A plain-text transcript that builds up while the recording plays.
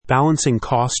Balancing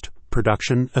cost,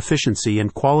 production, efficiency,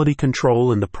 and quality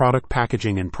control in the product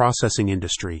packaging and processing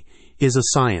industry is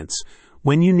a science.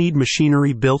 When you need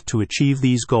machinery built to achieve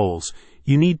these goals,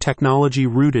 you need technology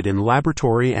rooted in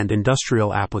laboratory and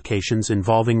industrial applications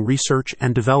involving research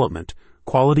and development,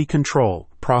 quality control,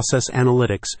 process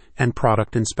analytics, and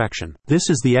product inspection. This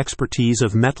is the expertise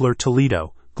of Mettler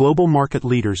Toledo, global market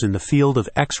leaders in the field of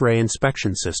X-ray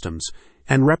inspection systems,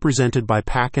 and represented by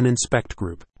Pack and Inspect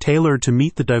Group. Tailored to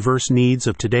meet the diverse needs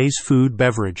of today's food,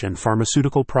 beverage, and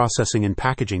pharmaceutical processing and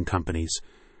packaging companies,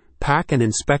 Pack and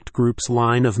Inspect Group's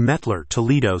line of Mettler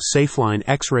Toledo SafeLine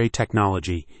X-ray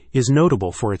technology is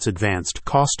notable for its advanced,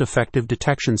 cost-effective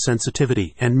detection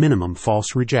sensitivity and minimum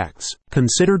false rejects.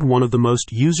 Considered one of the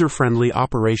most user-friendly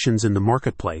operations in the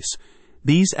marketplace,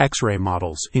 these X-ray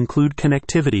models include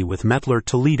connectivity with Mettler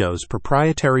Toledo's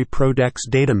proprietary Prodex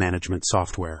data management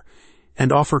software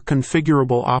and offer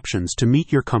configurable options to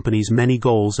meet your company's many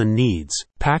goals and needs.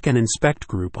 Pack and Inspect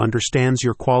Group understands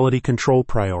your quality control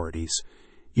priorities.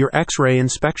 Your X-ray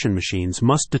inspection machines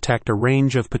must detect a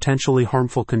range of potentially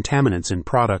harmful contaminants in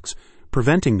products,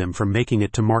 preventing them from making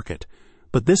it to market.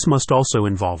 But this must also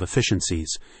involve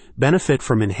efficiencies, benefit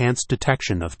from enhanced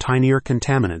detection of tinier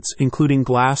contaminants, including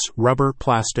glass, rubber,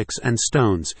 plastics, and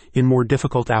stones, in more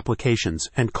difficult applications,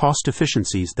 and cost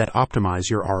efficiencies that optimize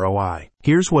your ROI.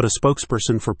 Here's what a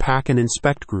spokesperson for Pack and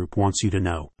Inspect Group wants you to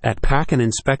know. At Pack and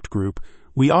Inspect Group,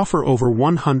 we offer over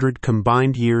 100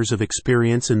 combined years of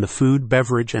experience in the food,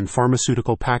 beverage, and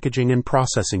pharmaceutical packaging and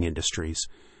processing industries.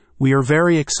 We are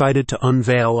very excited to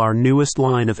unveil our newest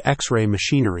line of X-ray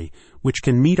machinery, which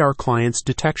can meet our clients'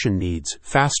 detection needs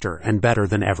faster and better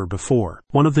than ever before.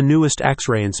 One of the newest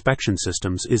X-ray inspection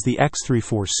systems is the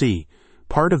X34C,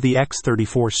 part of the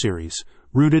X34 series.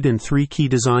 Rooted in three key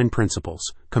design principles: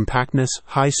 compactness,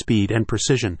 high speed, and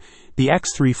precision, the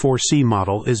X34C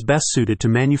model is best suited to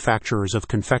manufacturers of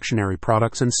confectionery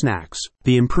products and snacks.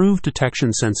 The improved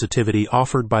detection sensitivity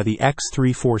offered by the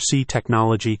X34C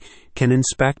technology can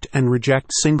inspect and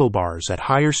reject single bars at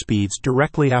higher speeds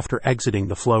directly after exiting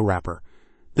the flow wrapper.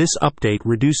 This update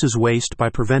reduces waste by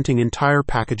preventing entire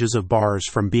packages of bars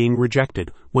from being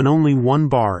rejected when only one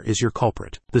bar is your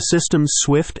culprit. The system's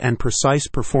swift and precise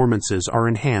performances are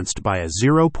enhanced by a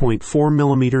 0.4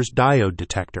 mm diode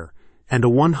detector and a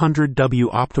 100W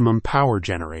optimum power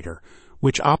generator,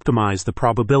 which optimize the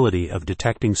probability of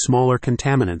detecting smaller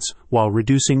contaminants while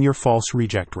reducing your false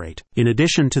reject rate. In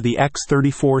addition to the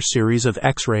X34 series of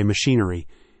X-ray machinery,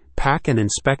 Pack and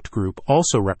Inspect Group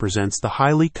also represents the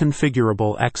highly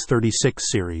configurable X36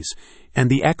 series and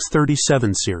the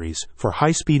X37 series for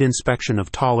high-speed inspection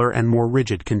of taller and more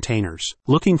rigid containers.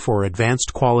 Looking for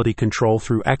advanced quality control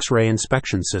through X-ray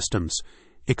inspection systems?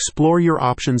 Explore your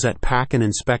options at Pack and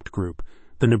Inspect Group,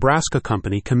 the Nebraska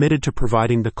company committed to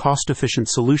providing the cost-efficient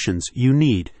solutions you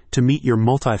need to meet your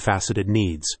multifaceted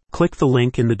needs. Click the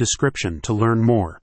link in the description to learn more.